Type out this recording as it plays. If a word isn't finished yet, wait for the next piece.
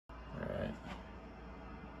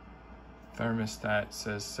Thermostat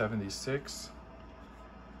says 76.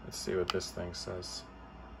 Let's see what this thing says.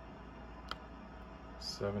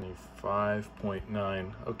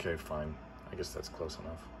 75.9. Okay, fine. I guess that's close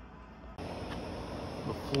enough.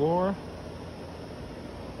 The floor,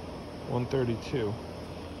 132.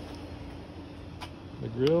 The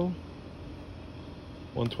grill,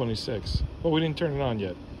 126. Oh, we didn't turn it on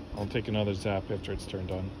yet. I'll take another zap after it's turned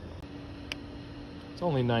on. It's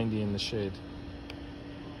only 90 in the shade.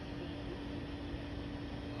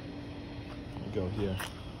 Go here.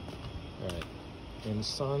 All right, in the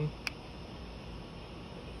sun,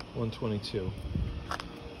 122.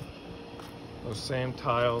 Those same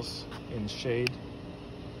tiles in shade,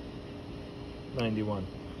 91.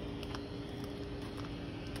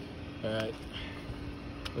 All right,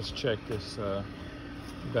 let's check this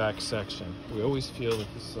back section. We always feel that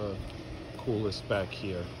this coolest back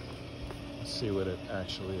here. Let's see what it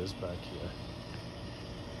actually is back here.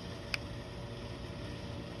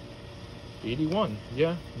 81,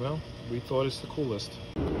 yeah, well, we thought it's the coolest.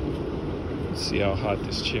 Let's see how hot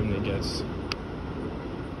this chimney gets.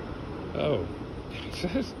 Oh,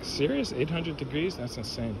 serious? 800 degrees? That's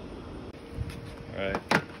insane. All right,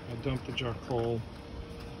 I dumped the charcoal,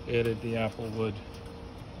 added the apple wood,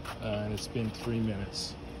 and it's been 3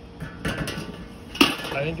 minutes.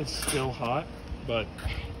 I think it's still hot, but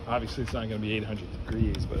obviously it's not gonna be 800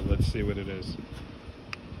 degrees, but let's see what it is.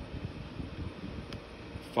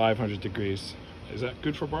 500 degrees. Is that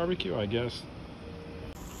good for barbecue? I guess.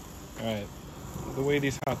 All right, the way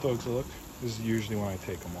these hot dogs look, this is usually when I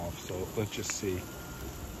take them off, so let's just see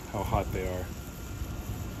how hot they are.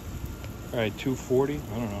 All right, 240, I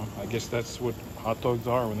don't know. I guess that's what hot dogs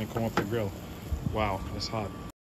are when they come off the grill. Wow, that's hot.